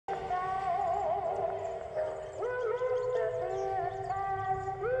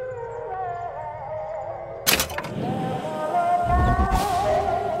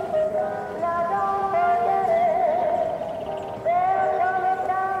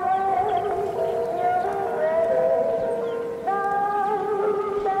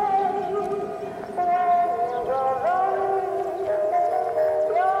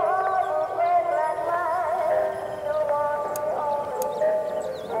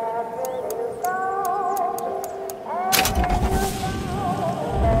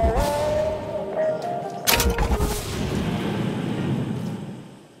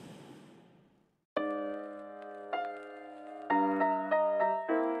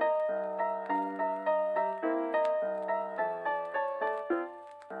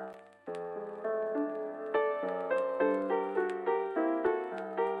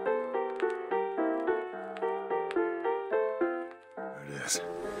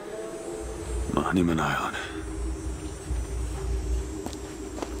Monument Island.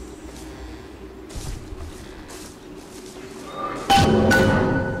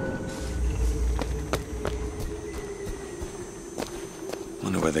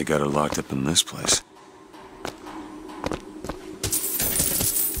 Wonder why they got her locked up in this place.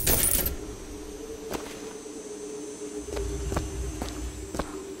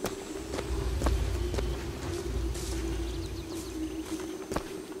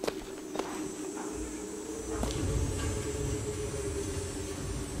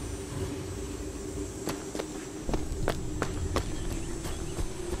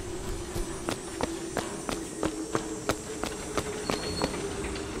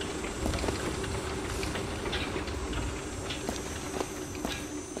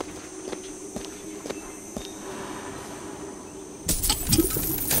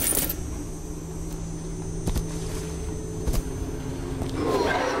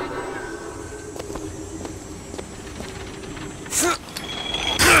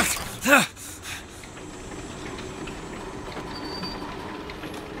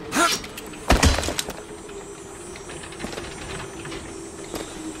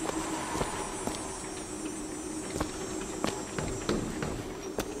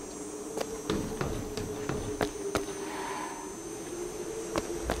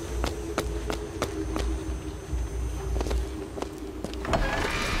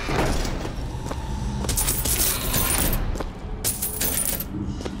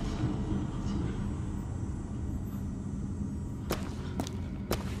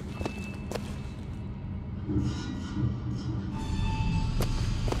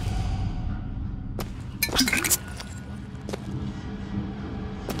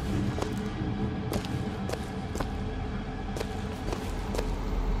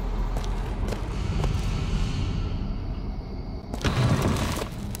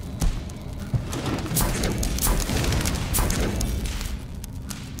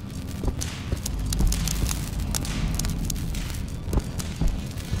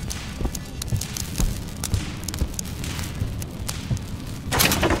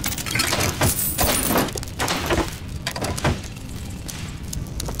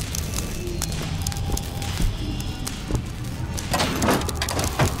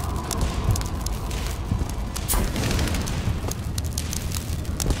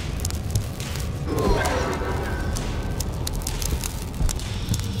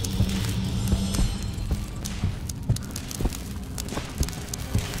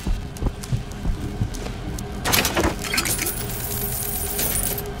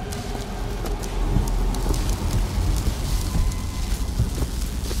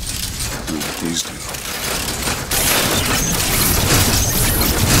 These do.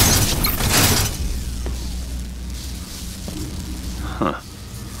 Huh.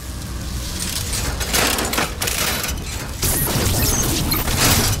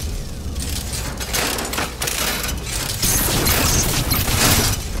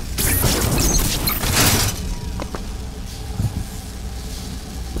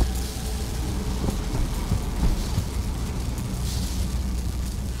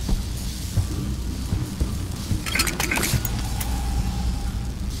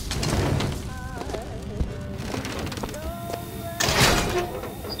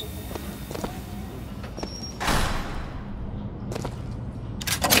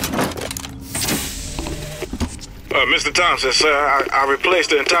 Mr. Thompson, sir, I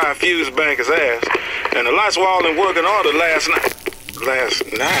replaced the entire fuse banker's ass, and the lights were all in working order last night. Last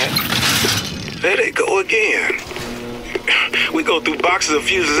night? There they go again. We go through boxes of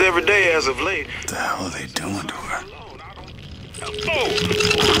fuses every day as of late. What the hell are they doing to her?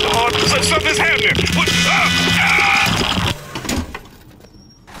 Oh, something's happening. What?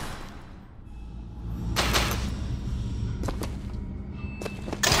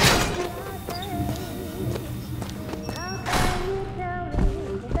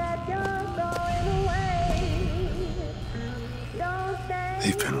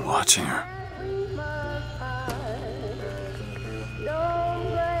 They've been watching her.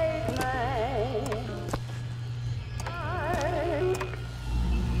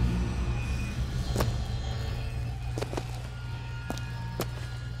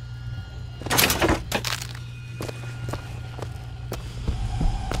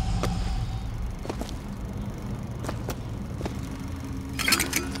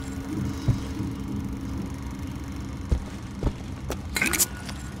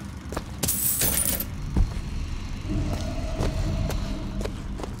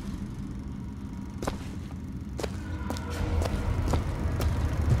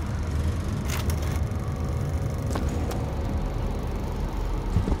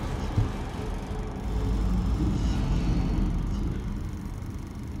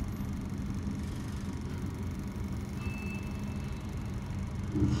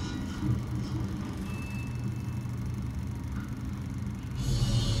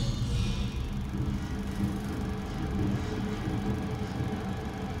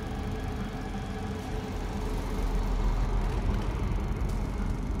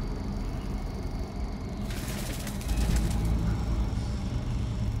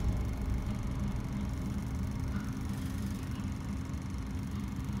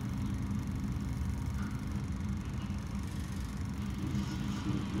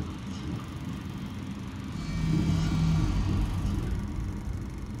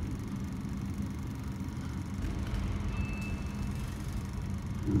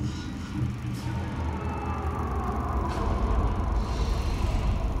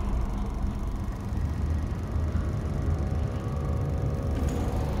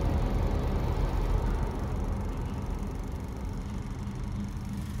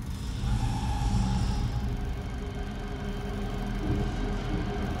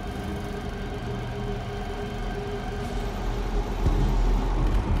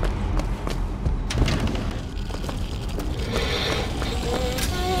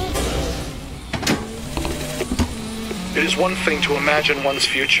 It is one thing to imagine one's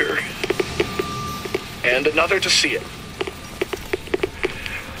future, and another to see it.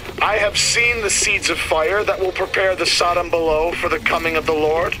 I have seen the seeds of fire that will prepare the Sodom below for the coming of the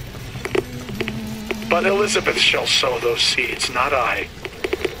Lord. But Elizabeth shall sow those seeds, not I.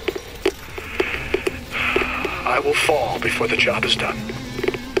 I will fall before the job is done.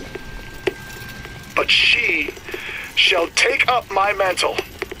 But she shall take up my mantle.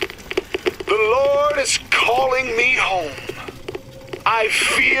 The Lord is calling me home. I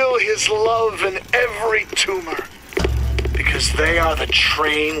feel his love in every tumor, because they are the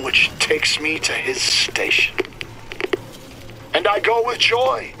train which takes me to his station. And I go with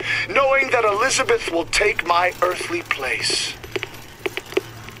joy, knowing that Elizabeth will take my earthly place.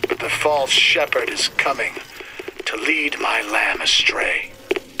 But the false shepherd is coming to lead my lamb astray.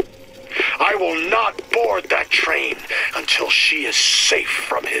 I will not board that train until she is safe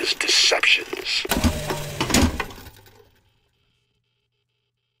from his deceptions.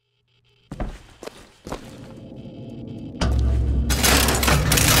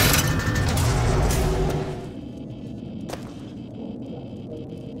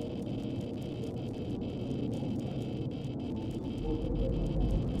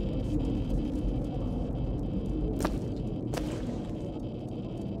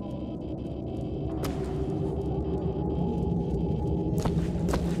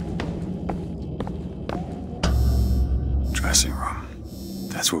 Dressing room.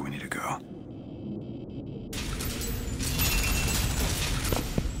 That's where we need to go.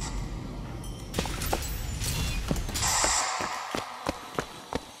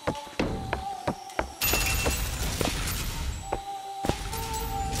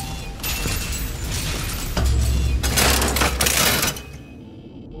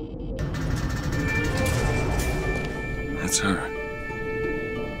 That's her.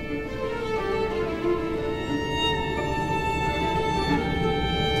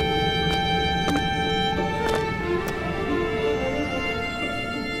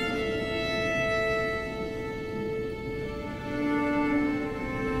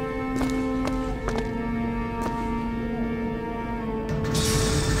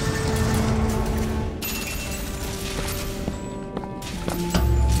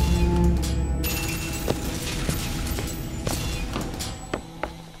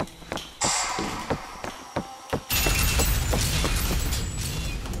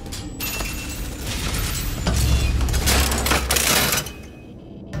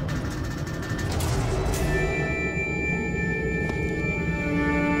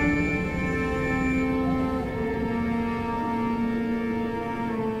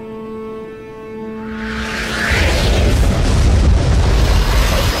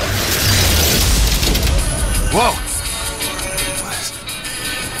 Whoa!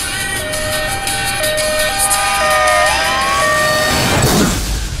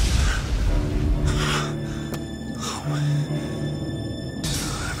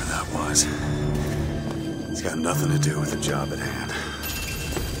 Whatever that was, it's got nothing to do with the job at hand.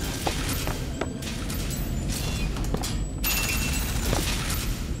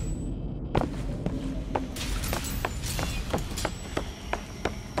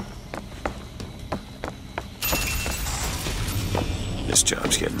 This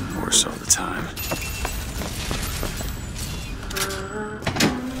job's getting worse all the time.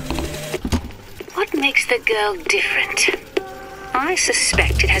 What makes the girl different? I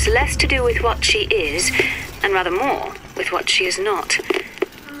suspect it has less to do with what she is, and rather more with what she is not.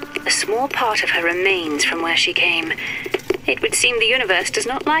 A small part of her remains from where she came. It would seem the universe does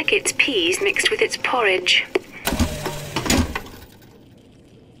not like its peas mixed with its porridge.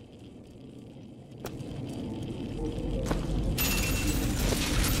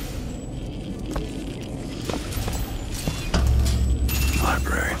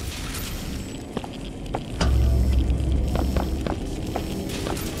 Library.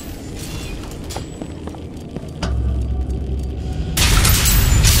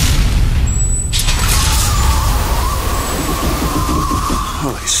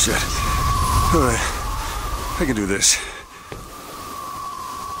 Holy shit. All right, I can do this.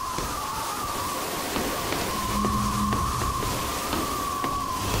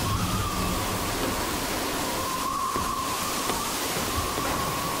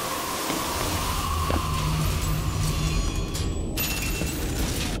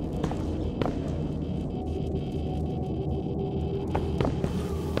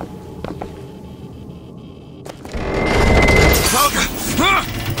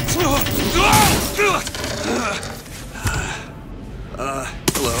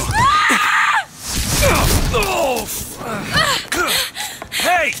 Hello. Oh!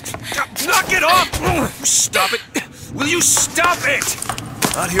 Hey! Knock it off! Stop it! Will you stop it?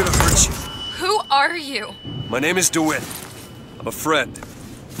 Not here to hurt you. Who are you? My name is DeWitt. I'm a friend.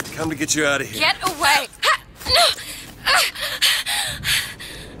 Come to get you out of here. Get away!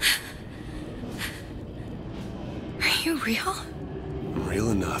 Are you real? I'm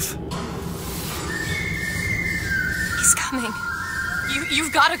real enough. He's coming.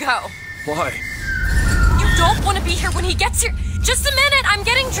 You've gotta go. Why? You don't want to be here when he gets here. Just a minute, I'm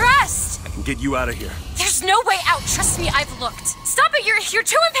getting dressed. I can get you out of here. There's no way out. Trust me, I've looked. Stop it, you're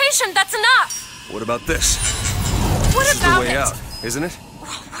too impatient. That's enough. What about this? What This is about the way it? out, isn't it?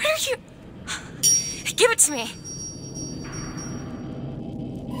 What are you? Give it to me.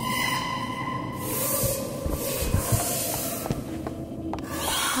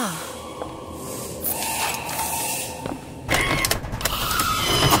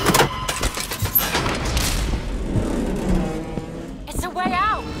 It's a way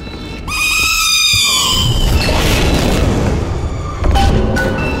out.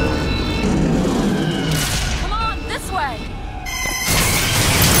 Come on, this way.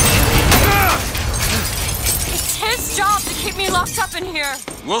 It's his job to keep me locked up in here.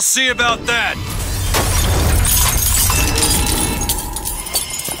 We'll see about that.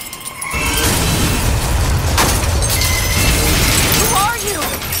 Who are you?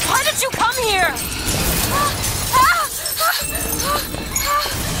 Why did you come here?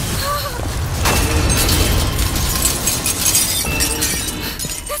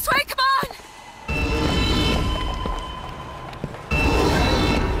 This way, come on!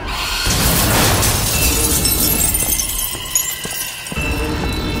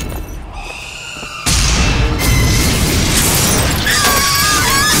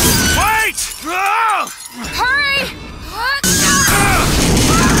 Wait! Ah! Hurry!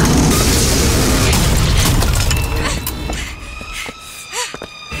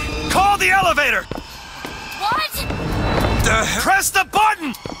 Call the elevator! What? Press the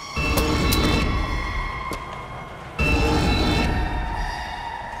button!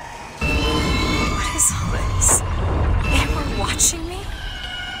 What is all this? They were watching me?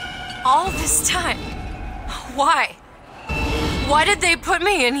 All this time? Why? Why did they put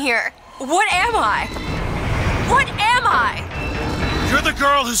me in here? What am I? What am I? You're the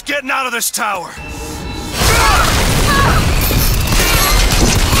girl who's getting out of this tower.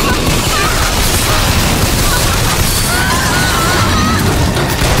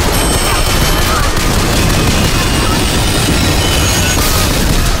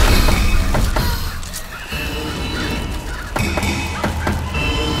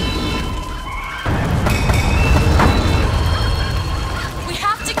 We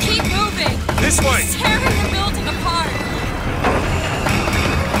have to keep moving. This way. He's tearing the building apart.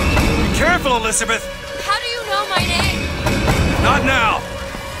 Be careful, Elizabeth. How do you know my name? Not now.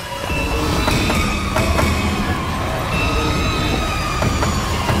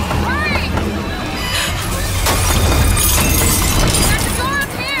 Hurry! There's a door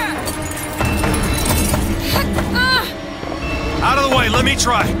up here. Out of the way, let me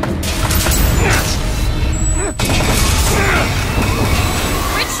try.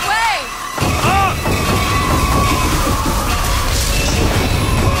 Which way? Up!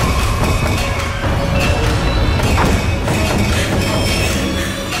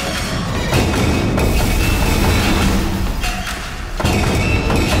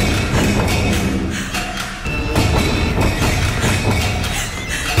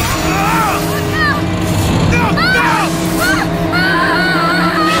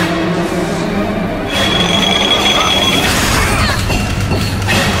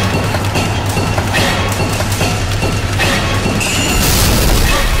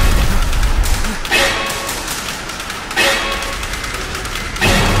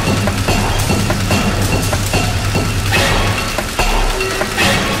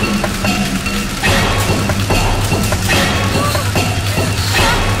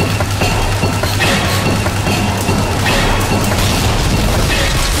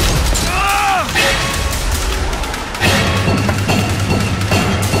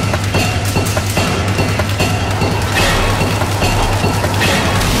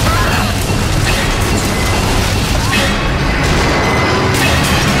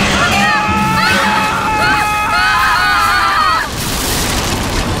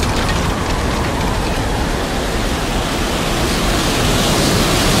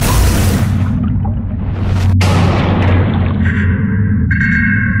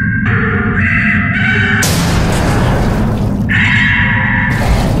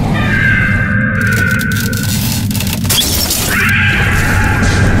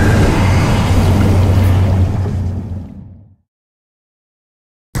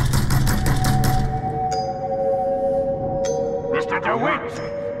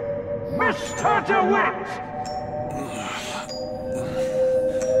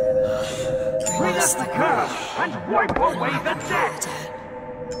 Witness the curse and wipe away the debt!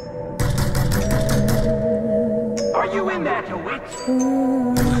 Are you in there, DeWitt?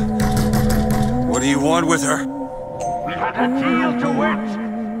 What do you want with her? We had a deal,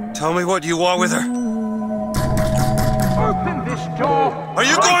 DeWitt! Tell me what you want with her. Open this door! Are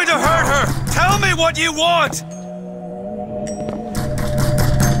you going to hurt her? Tell me what you want!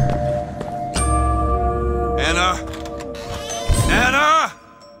 Anna? Anna?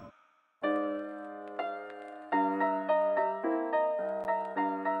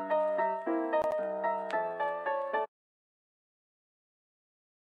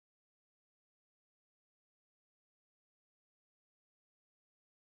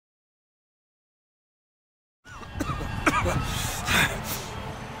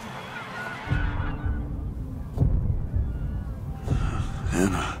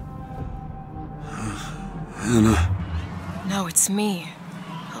 Anna. Anna. No, it's me,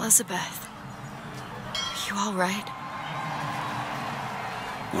 Elizabeth. Are you all right?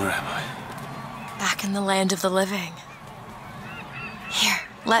 Where am I? Back in the land of the living. Here,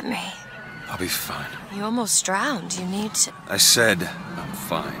 let me. I'll be fine. You almost drowned. You need to... I said I'm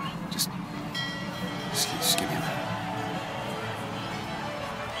fine. Just give me a minute.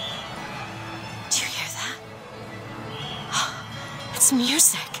 Do you hear that? It's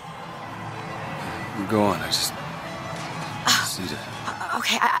music. Go on, I just need to...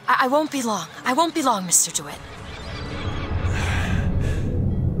 Okay, I won't be long. I won't be long, Mr. DeWitt.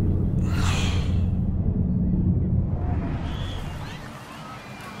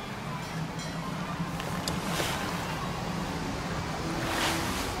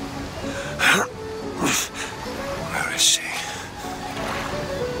 Where is she?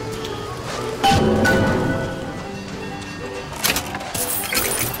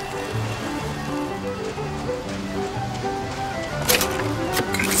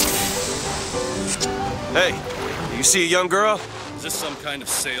 Hey, you see a young girl? Is this some kind of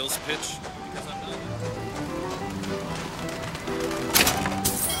sales pitch? Because I'm not.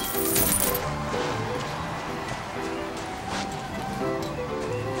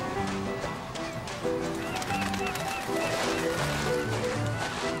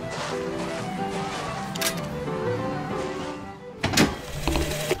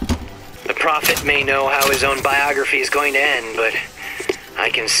 The prophet may know how his own biography is going to end, but I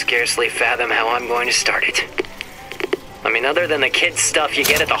can scarcely fathom how I'm going to start it. I mean, other than the kid stuff you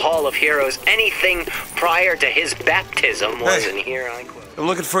get at the Hall of Heroes, anything prior to his baptism was, and here I quote, I'm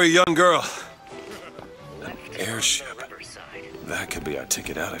looking for a young girl. An left airship. on the riverside. That could be our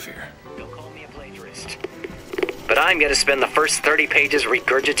ticket out of here. Don't call me a plagiarist. But I'm going to spend the first 30 pages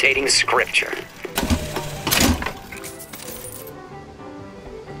regurgitating scripture.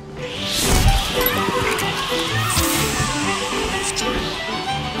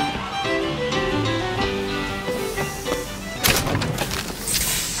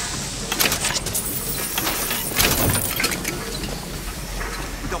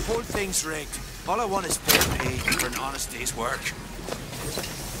 The whole thing's rigged. All I want is fair pay for an honest day's work.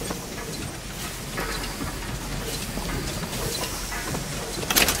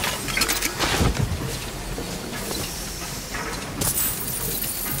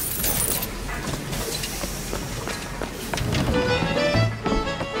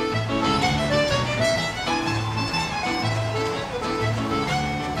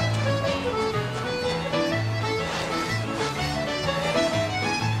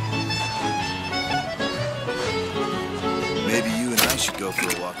 Maybe you and I should go for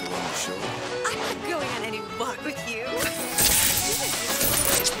a walk along the shore. I'm not going on any walk with you.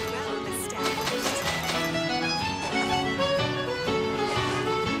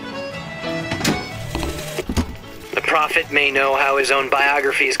 The prophet may know how his own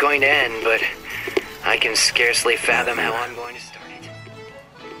biography is going to end, but I can scarcely fathom how I'm going to start it.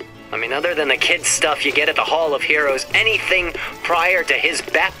 I mean, other than the kid stuff you get at the Hall of Heroes, anything prior to his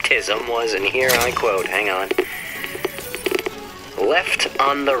baptism was, and here I quote, hang on, left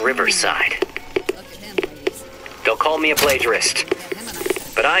on the riverside. They'll call me a plagiarist,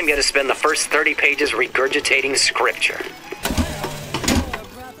 but I'm going to spend the first 30 pages regurgitating scripture.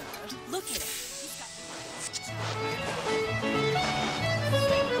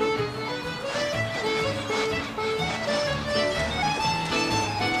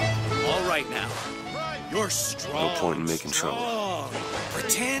 All right now. You're strong. No point in making trouble. Strong.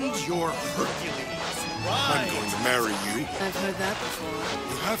 Pretend you're Hercules. I'm going to marry you. I've heard that before.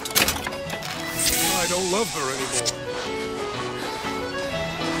 You have to. I don't love her anymore.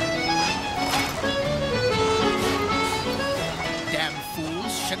 Damn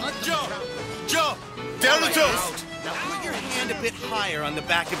fools. Shouldn't let Joe! Joe! Down the toast! Now put your hand a bit higher on the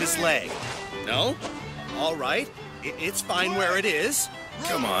back of his leg. No? All right. It's fine where it is.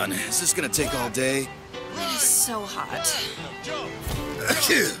 Come on, is this gonna take all day? It is so hot.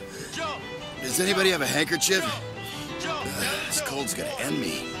 Does anybody have a handkerchief? This cold's gonna end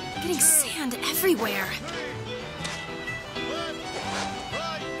me. Getting sand everywhere.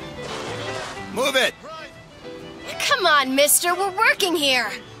 Move it! Come on, mister, we're working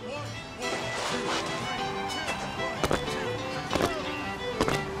here.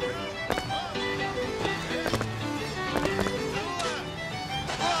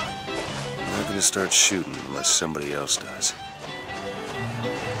 I'm not gonna start shooting unless somebody else does.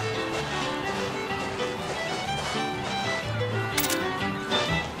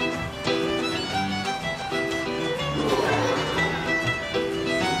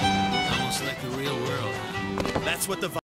 Almost like the real world. That's what the